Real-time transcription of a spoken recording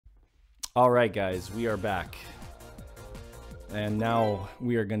Alright guys, we are back. And now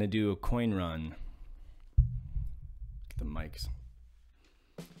we are going to do a coin run. Get the mics.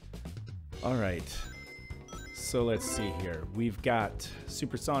 Alright. So let's see here. We've got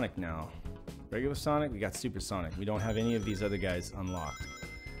Supersonic now. Regular Sonic, we got Supersonic. We don't have any of these other guys unlocked.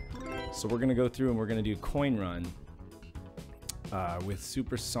 So we're going to go through and we're going to do coin run with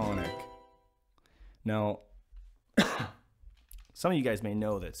Supersonic. Now, some of you guys may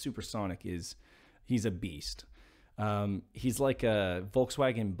know that Supersonic he's a beast. He's like a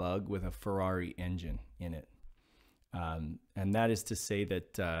Volkswagen Bug with a Ferrari engine in it. And that is to say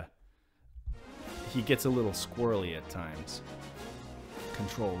that he gets a little squirrely at times,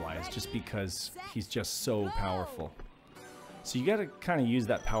 control-wise, just because he's just so powerful. So you gotta kind of use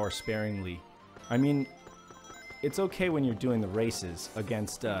that power sparingly. I mean, it's okay when you're doing the races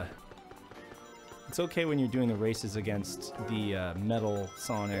against the Metal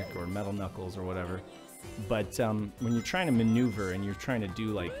Sonic or Metal Knuckles or whatever. But when you're trying to maneuver and you're trying to do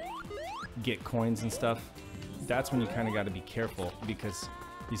like get coins and stuff, that's when you kind of got to be careful, because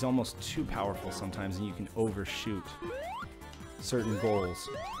he's almost too powerful sometimes and you can overshoot certain goals.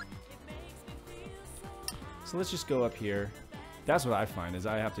 So let's just go up here. That's what I find, is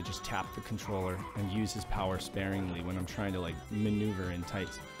I have to just tap the controller and use his power sparingly when I'm trying to like maneuver in tight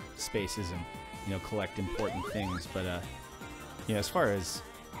spaces and, you know, collect important things. But you know, as far as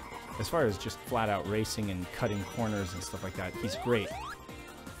just flat out racing and cutting corners and stuff like that, he's great.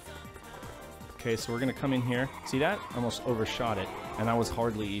 Okay, so we're gonna come in here. See that? Almost overshot it, and I was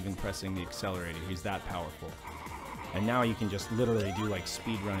hardly even pressing the accelerator. He's that powerful. And now you can just literally do like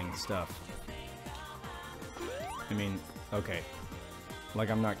speed running stuff. I mean, okay,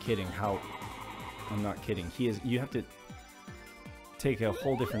 like I'm not kidding. I'm not kidding. You have to take a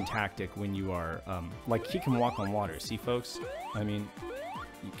whole different tactic when you are like, he can walk on water. See, folks? I mean,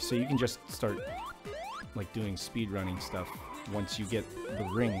 so you can just start like doing speed running stuff once you get the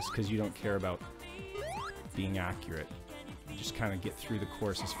rings, because you don't care about being accurate. You just kind of get through the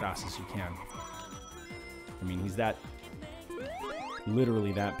course as fast as you can. I mean, he's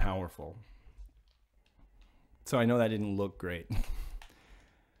literally that powerful. So I know that didn't look great.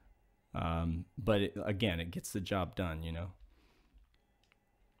 But again, it gets the job done, you know.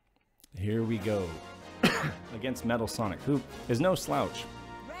 Here we go. Against Metal Sonic, who is no slouch.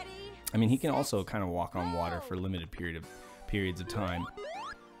 I mean, he can also kind of walk on water for limited periods of time,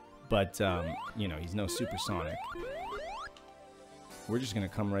 but you know, he's no Supersonic. We're just gonna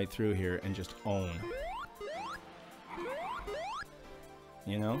come right through here and just own.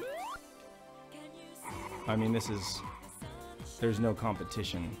 You know? I mean, there's no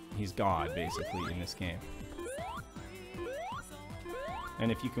competition. He's God, basically, in this game.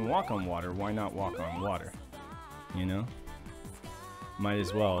 And if you can walk on water, why not walk on water? You know? Might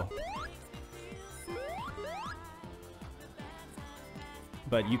as well.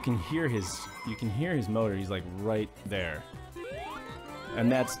 But you can hear his motor. He's like right there.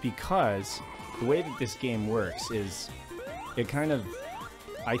 And that's because the way that this game works is it kind of,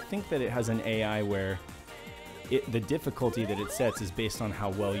 I think that it has an AI where the difficulty that it sets is based on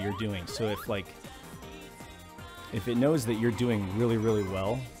how well you're doing. So if it knows that you're doing really, really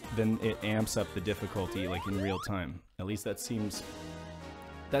well, then it amps up the difficulty like in real time. At least that seems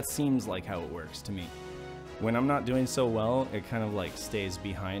like how it works to me. When I'm not doing so well, it kind of like stays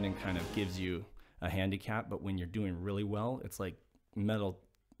behind and kind of gives you a handicap. But when you're doing really well, it's like Metal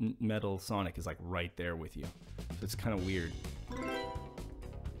Sonic is like right there with you. So it's kind of weird.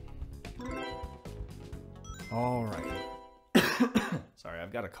 All right. Sorry,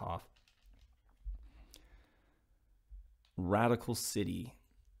 I've got a cough. Radical City.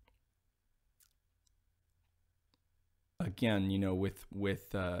 Again, you know,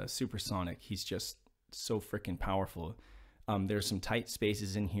 with Supersonic, he's just so freaking powerful. There's some tight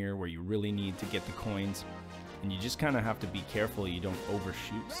spaces in here where you really need to get the coins, and you just kind of have to be careful you don't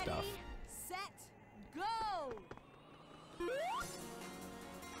overshoot stuff. Set, go!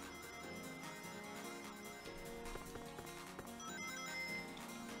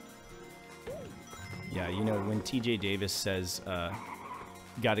 Yeah, you know, when TJ Davis says,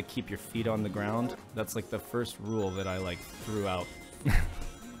 got to keep your feet on the ground, that's like the first rule that I like threw out.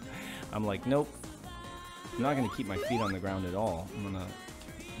 I'm like, nope, I'm not going to keep my feet on the ground at all. I'm going to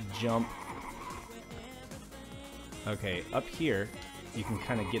jump. Okay, up here, you can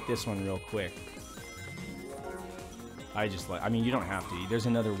kind of get this one real quick. I mean, you don't have to. There's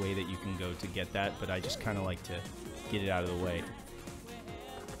another way that you can go to get that, but I just kind of like to get it out of the way.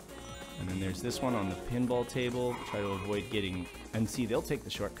 And then there's this one on the pinball table. Try to avoid getting... And see, they'll take the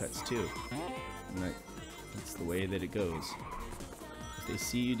shortcuts too. And that's the way that it goes. If They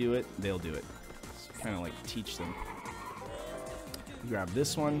see you do it, they'll do it. Kind of like teach them. You grab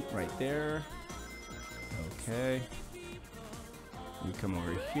this one right there. Okay. You come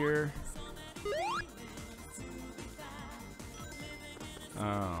over here.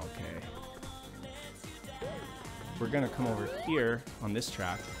 Oh, okay. We're gonna come over here on this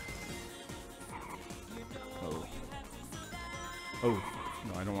track. Oh. Oh,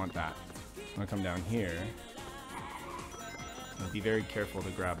 no, I don't want that. I'm gonna come down here. And be very careful to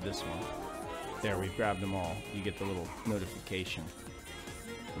grab this one. There, we've grabbed them all. You get the little notification.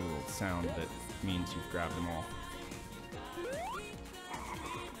 The little sound that means you've grabbed them all.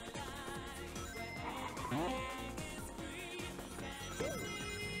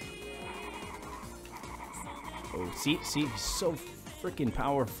 Oh, see, he's so freaking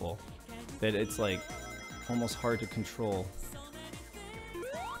powerful that it's like almost hard to control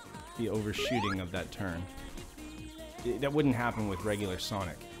the overshooting of that turn. That wouldn't happen with regular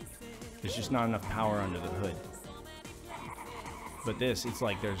Sonic. There's just not enough power under the hood. But this, it's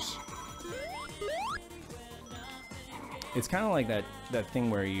like there's... It's kind of like that thing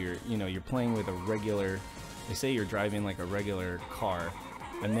where you're playing with a regular... They say you're driving like a regular car,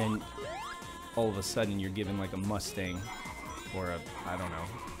 and then all of a sudden you're given like a Mustang or a, I don't know,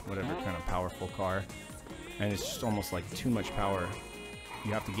 whatever kind of powerful car, and it's just almost like too much power.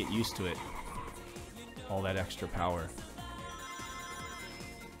 You have to get used to it. All that extra power.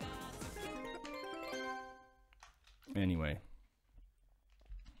 Anyway.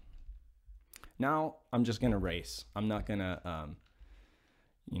 Now I'm just gonna race. I'm not gonna,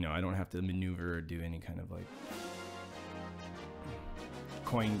 I don't have to maneuver or do any kind of like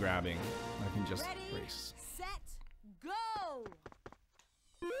coin grabbing. I can just race. Set, go!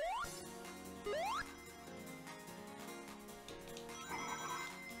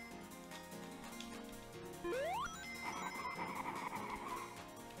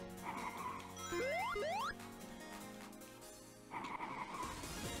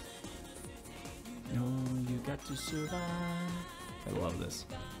 No, you got to survive. I love this.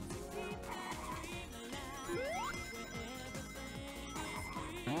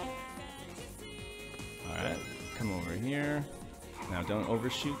 Alright, come over here. Now don't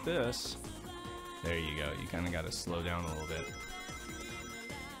overshoot this. There you go. You kind of got to slow down a little bit.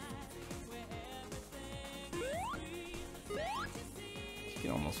 You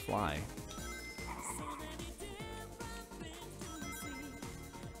can almost fly.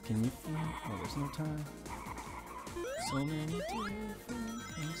 Can you fly? Oh, there's no time. So many different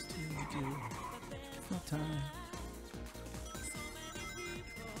things to do. No time.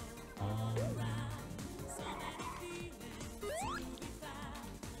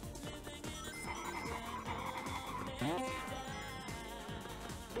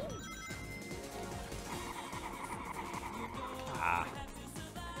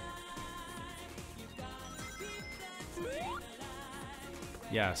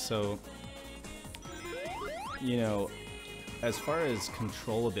 Yeah, so, as far as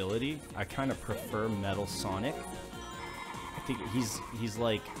controllability, I kind of prefer Metal Sonic. I think he's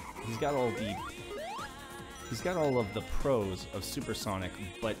got all of the pros of Super Sonic,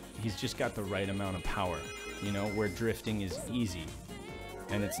 but he's just got the right amount of power, where drifting is easy.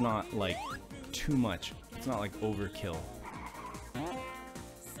 And it's not like too much. It's not like overkill.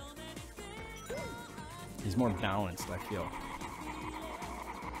 He's more balanced, I feel.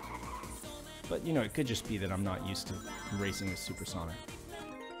 But, it could just be that I'm not used to racing with Super Sonic.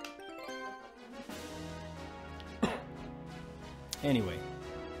 Anyway.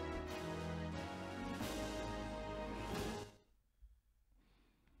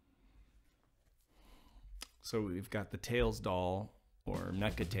 So we've got the Tails doll, or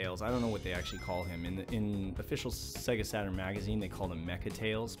Mecha Tails. I don't know what they actually call him. In official Sega Saturn magazine, they called him Mecha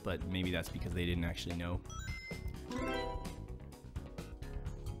Tails, but maybe that's because they didn't actually know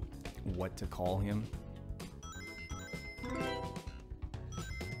what to call him.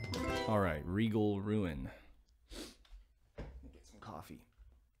 All right, Regal Ruin. Get some coffee.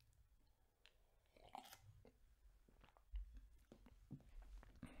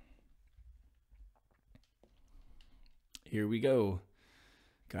 Here we go.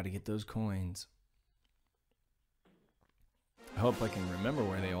 Got to get those coins. I hope I can remember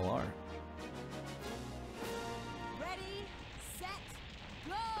where they all are.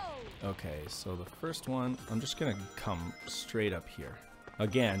 Okay, so the first one, I'm just gonna come straight up here.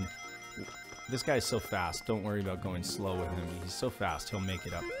 Again, this guy's so fast, don't worry about going slow with him. He's so fast, he'll make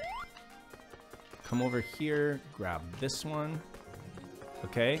it up. Come over here, grab this one.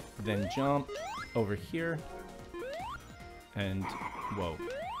 Okay, then jump over here. And, whoa.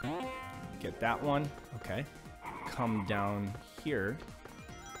 Get that one, okay. Come down here,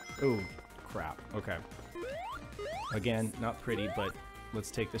 Oh, crap. Okay. Again, not pretty, but let's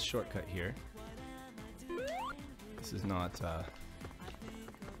take this shortcut here. This is not,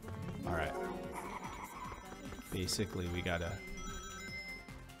 alright. Basically, we gotta...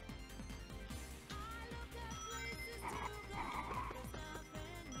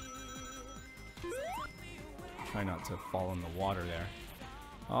 try not to fall in the water there.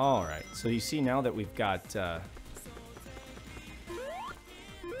 Alright, so you see now that we've got, let's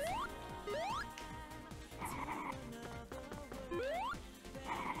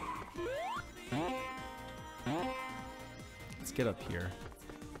get up here.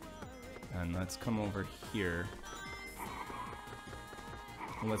 And let's come over here.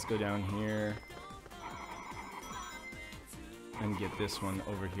 And let's go down here. And get this one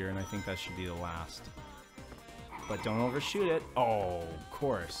over here, and I think that should be the last. But don't overshoot it. Oh, of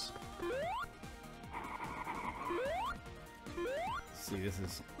course. See,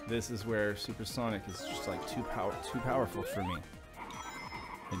 this is where Supersonic is just like too powerful for me.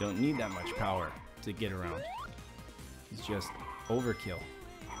 I don't need that much power to get around. It's just overkill.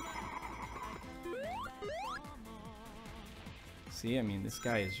 See, I mean, this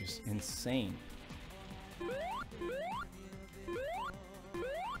guy is just insane.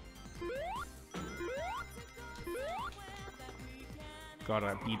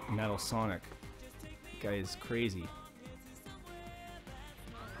 Gotta beat Metal Sonic. That guy is crazy.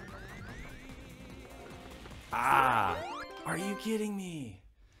 Ah! Are you kidding me?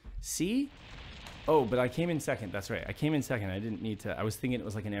 See? Oh, but I came in second. That's right. I came in second. I didn't need to. I was thinking it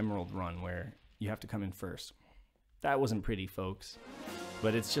was like an Emerald run where you have to come in first. That wasn't pretty, folks.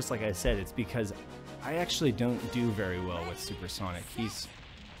 But it's just like I said, it's because I actually don't do very well with Supersonic. He's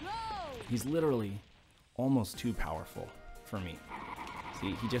literally almost too powerful for me.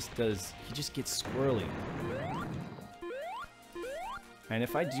 See, he just gets squirrely. And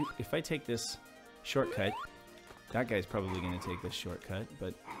if I take this shortcut, that guy's probably gonna take this shortcut,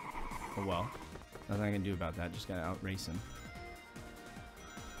 but oh well. Nothing I can do about that, just gotta outrace him.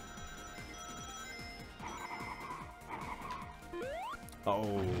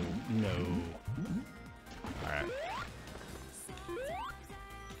 Oh, no. Alright.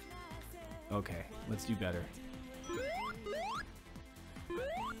 Okay, let's do better.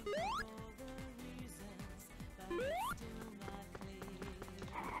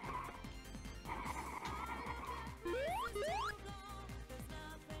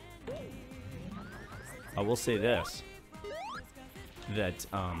 I will say this, that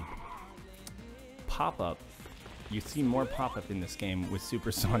pop-up, you see more pop-up in this game with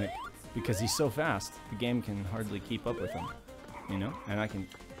Supersonic because he's so fast, the game can hardly keep up with him, you know? And I can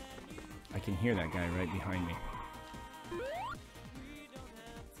hear that guy right behind me.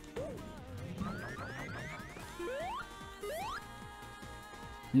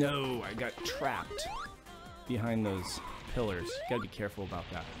 No, I got trapped behind those pillars. Gotta be careful about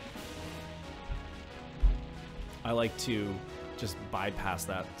that. I like to just bypass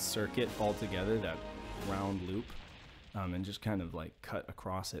that circuit altogether, that round loop, and just kind of like cut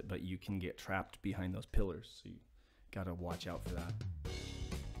across it, but you can get trapped behind those pillars, so you gotta watch out for that.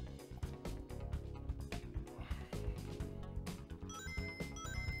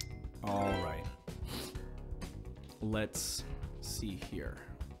 Alright. Let's see here.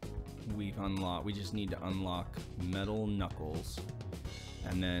 We just need to unlock Metal Knuckles,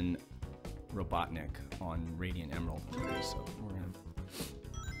 and then Robotnik on Radiant Emerald. Okay, so we're gonna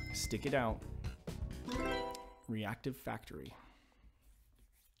stick it out. Reactive Factory.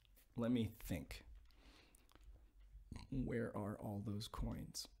 Let me think. Where are all those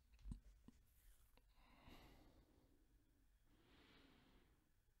coins?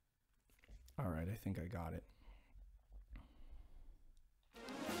 All right, I think I got it.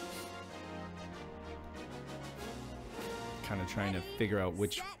 Kind of trying to figure out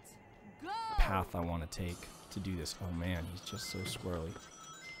which path I want to take to do this. Oh man, he's just so squirrely.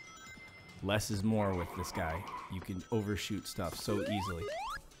 Less is more with this guy. You can overshoot stuff so easily.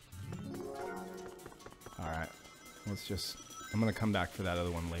 Alright, I'm gonna come back for that other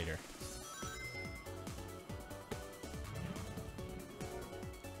one later.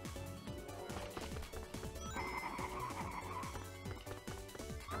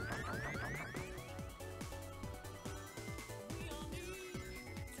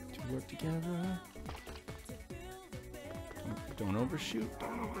 To work together. Don't overshoot,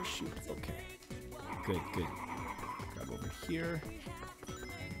 don't overshoot. Okay. Good, good. Grab over here.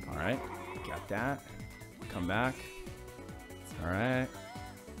 Alright, got that. Come back. Alright.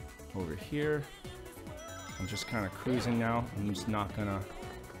 Over here. I'm just kind of cruising now. I'm just not gonna...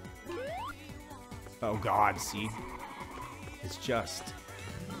 Oh god, see? It's just...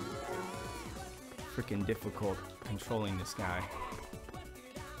 freaking difficult controlling this guy.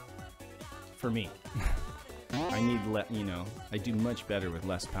 For me. I need to let you know, I do much better with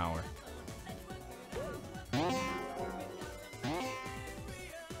less power.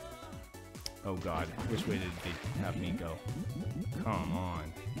 Oh god, which way did they have me go? Come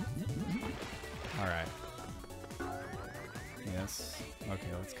on. Alright. Yes. Okay,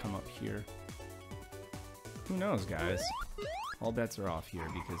 let's come up here. Who knows, guys? All bets are off here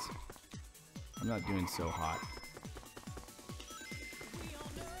because I'm not doing so hot.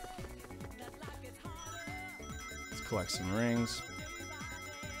 Let's collect some rings.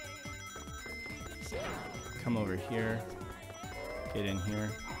 Come over here. Get in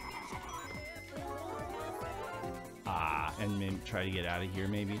here. And maybe try to get out of here,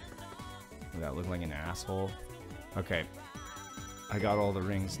 maybe. Without looking like an asshole. Okay. I got all the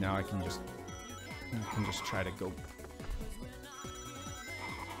rings. Now I can just try to go.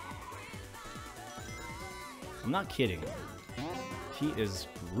 I'm not kidding. He is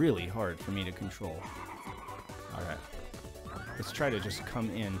really hard for me to control. Alright. Let's try to just come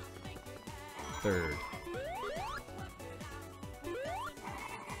in third.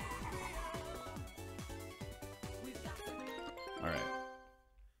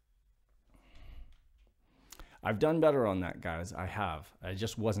 I've done better on that, guys. I have. I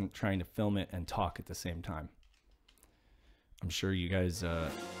just wasn't trying to film it and talk at the same time. I'm sure you guys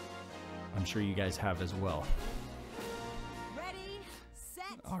have as well. Ready, set,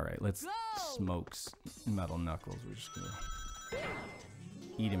 all right, let's smoke Metal Knuckles. We're just gonna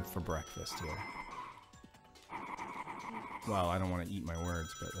eat him for breakfast here. Well, I don't want to eat my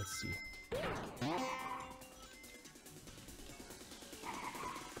words, but let's see.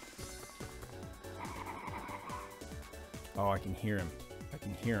 Oh, I can hear him. I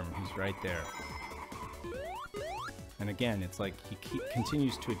can hear him. He's right there. And again, it's like he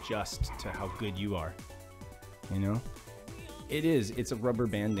continues to adjust to how good you are. You know? It's a rubber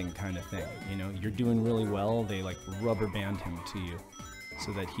banding kind of thing. You know, you're doing really well, they like rubber band him to you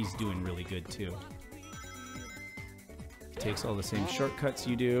so that he's doing really good too. He takes all the same shortcuts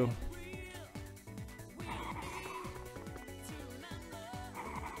you do.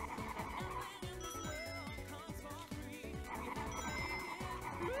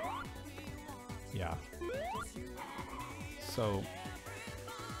 Yeah. So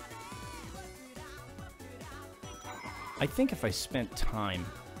I think if I spent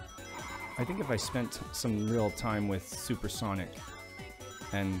some real time with Supersonic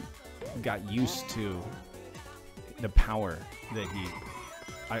and got used to the power that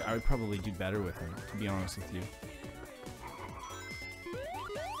I would probably do better with him, to be honest with you.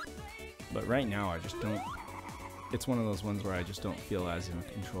 But right now I just don't, it's one of those ones where I just don't feel as in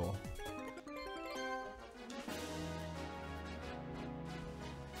control.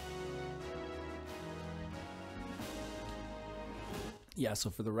 Yeah, so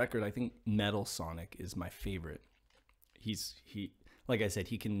for the record, I think Metal Sonic is my favorite. He like I said,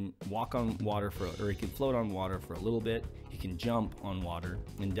 he can walk on water or he can float on water for a little bit. He can jump on water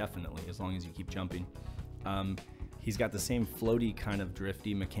indefinitely as long as you keep jumping. He's got the same floaty kind of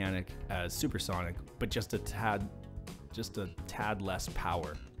drifty mechanic as Supersonic, but just a tad less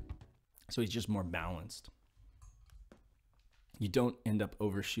power. So he's just more balanced. You don't end up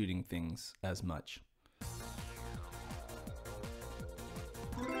overshooting things as much.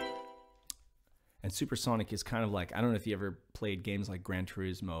 And Supersonic is kind of like, I don't know if you ever played games like Gran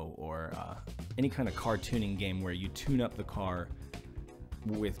Turismo or any kind of car tuning game where you tune up the car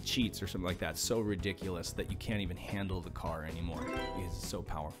with cheats or something like that, so ridiculous that you can't even handle the car anymore because it's so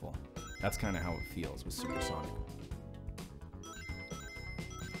powerful. That's kind of how it feels with Supersonic.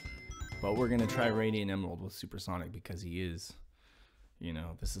 But we're going to try Radiant Emerald with Supersonic because he is, you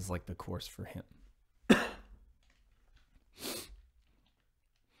know, this is like the course for him.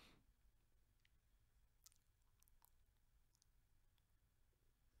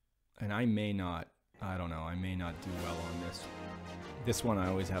 And I may not, I don't know, I may not do well on this. This one I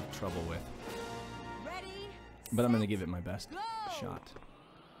always have trouble with. ready, But I'm going to give it my best shot.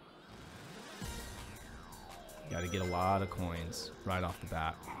 Got to get a lot of coins right off the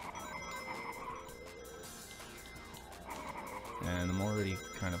bat. And I'm already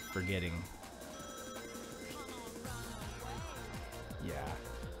kind of forgetting. Yeah.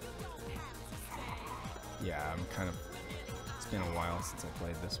 Yeah, I'm kind of, it's been a while since I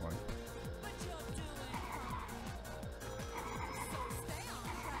played this one.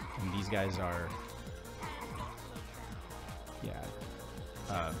 And these guys are,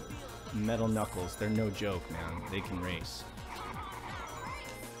 yeah, Metal Knuckles. They're no joke, man. They can race.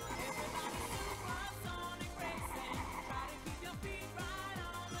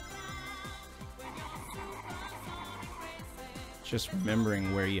 just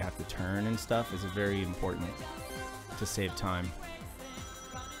remembering where you have to turn and stuff is very important to save time.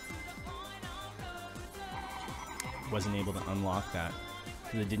 Wasn't able to unlock that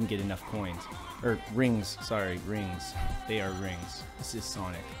because I didn't get enough coins. Or rings, sorry, rings. They are rings. This is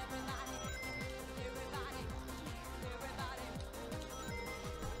Sonic.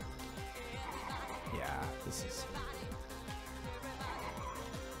 Yeah, this is...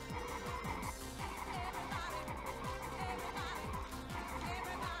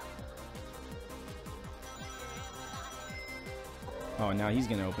 Oh, now he's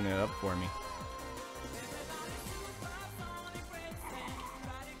gonna open it up for me.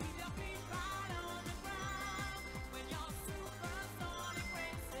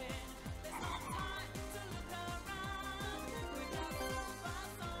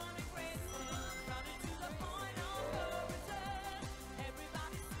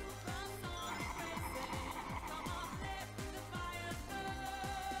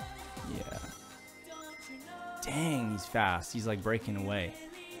 Yeah. Dang, he's fast. He's like breaking away.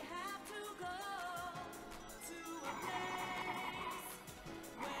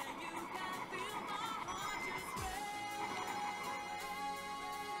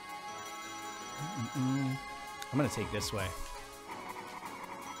 I'm gonna take this way.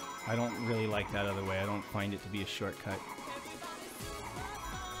 I don't really like that other way. I don't find it to be a shortcut.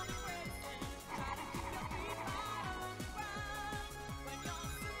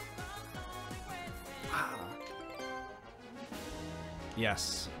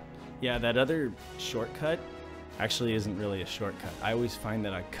 Yes. Yeah, that other shortcut actually isn't really a shortcut. I always find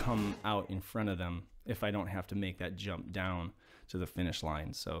that I come out in front of them if I don't have to make that jump down to the finish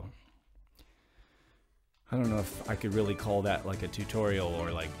line. So I don't know if I could really call that like a tutorial or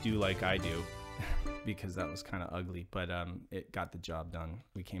like do like I do because that was kind of ugly, but it got the job done.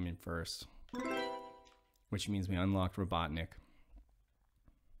 We came in first, which means we unlocked Robotnik.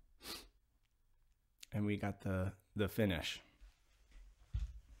 And we got the finish.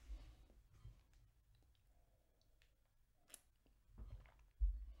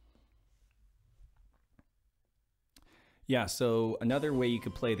 Yeah, so another way you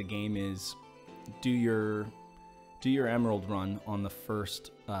could play the game is do your emerald run on the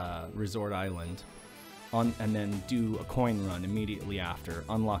first resort island, and then do a coin run immediately after,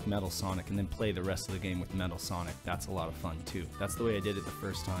 unlock Metal Sonic, and then play the rest of the game with Metal Sonic. That's a lot of fun too. That's the way I did it the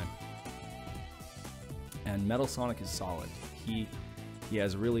first time. And Metal Sonic is solid. He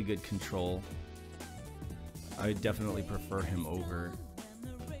has really good control. I definitely prefer him over.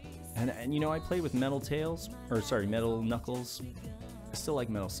 And you know, I played with Metal Tails, or sorry, Metal Knuckles. I still like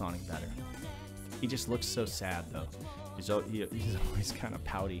Metal Sonic better. He just looks so sad though. He's always kind of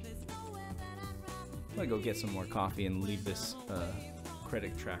pouty. I'm gonna go get some more coffee and leave this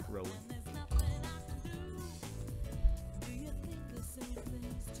credit track rolling.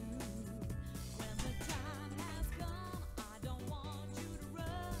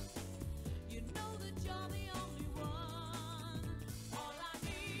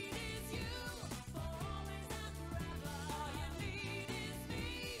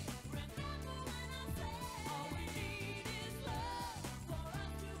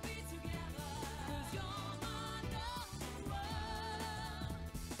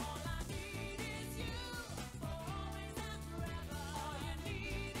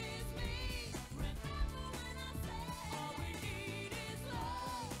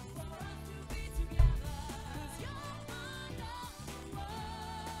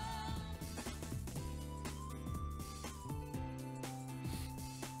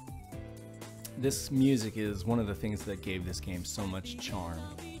 This music is one of the things that gave this game so much charm,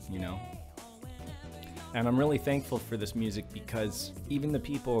 you know? And I'm really thankful for this music because even the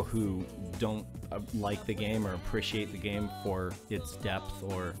people who don't like the game or appreciate the game for its depth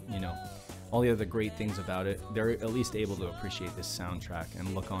or, you know, all the other great things about it, they're at least able to appreciate this soundtrack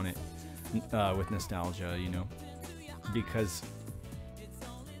and look on it with nostalgia, you know? Because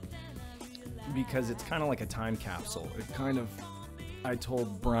it's kind of like a time capsule. It kind of, I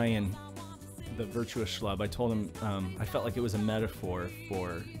told Brian, the Virtuous Schlub, I told him I felt like it was a metaphor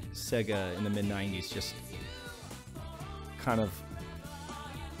for SEGA in the mid-90s, just kind of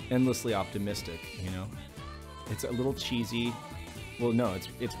endlessly optimistic, you know? It's a little cheesy. Well, no,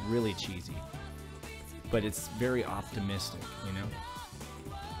 it's really cheesy, but it's very optimistic, you know?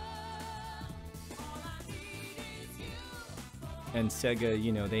 And SEGA,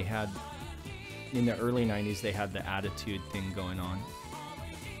 you know, they had, in the early 90s, they had the attitude thing going on.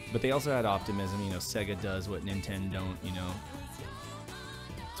 But they also had optimism, you know, SEGA does what Nintendo don't, you know.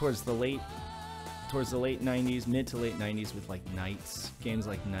 Towards the late towards the late 90s, mid to late 90s, with like Knights, games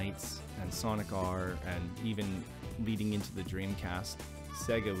like Knights and Sonic R, and even leading into the Dreamcast,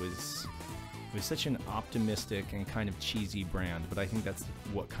 Sega was such an optimistic and kind of cheesy brand, but I think that's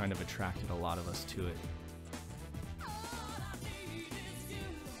what kind of attracted a lot of us to it.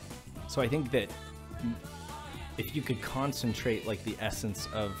 So I think that if you could concentrate like the essence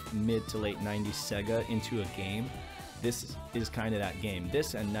of mid to late 90s Sega into a game, this is kind of that game.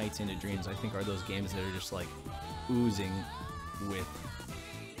 This and Nights into Dreams, I think, are those games that are just like oozing with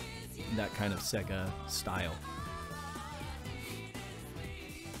that kind of Sega style.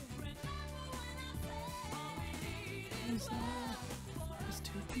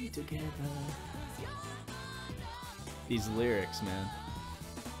 Together. These lyrics, man.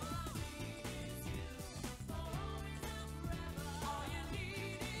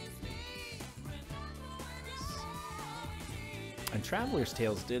 And Traveler's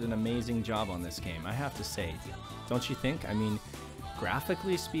Tales did an amazing job on this game, I have to say. Don't you think? I mean,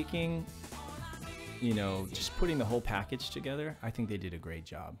 graphically speaking, you know, just putting the whole package together, I think they did a great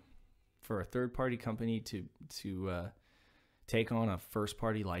job. For a third-party company to take on a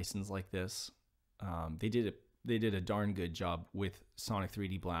first-party license like this, they did a darn good job with Sonic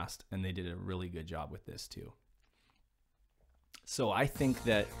 3D Blast, and they did a really good job with this too. So I think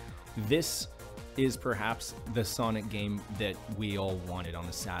that this is perhaps the Sonic game that we all wanted on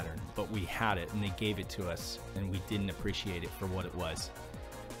the Saturn, but we had it and they gave it to us, and we didn't appreciate it for what it was,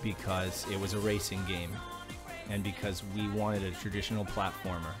 because it was a racing game and because we wanted a traditional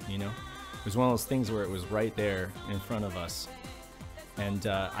platformer, you know? It was one of those things where it was right there in front of us. And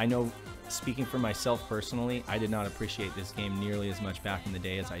I know, speaking for myself personally, I did not appreciate this game nearly as much back in the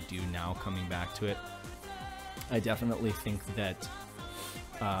day as I do now coming back to it. I definitely think that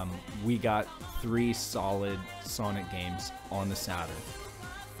we got 3 solid Sonic games on the Saturn.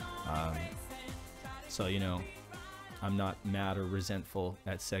 So, you know, I'm not mad or resentful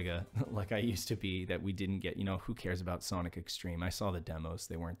at Sega like I used to be that we didn't get, you know, who cares about Sonic Extreme? I saw the demos,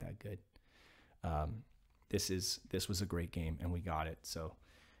 they weren't that good. This was a great game and we got it. So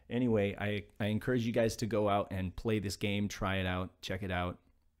anyway, I encourage you guys to go out and play this game, try it out, check it out.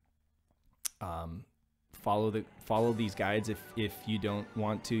 Follow these guides if you don't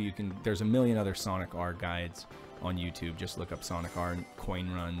want to. You can. There's a million other Sonic R guides on YouTube. Just look up Sonic R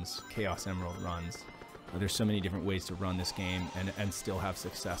coin runs, Chaos Emerald runs. There's so many different ways to run this game and still have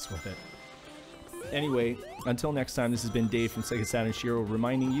success with it. Anyway, until next time, this has been Dave from Sega Saturn SHIRO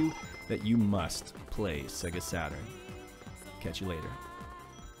reminding you that you must play Sega Saturn. Catch you later.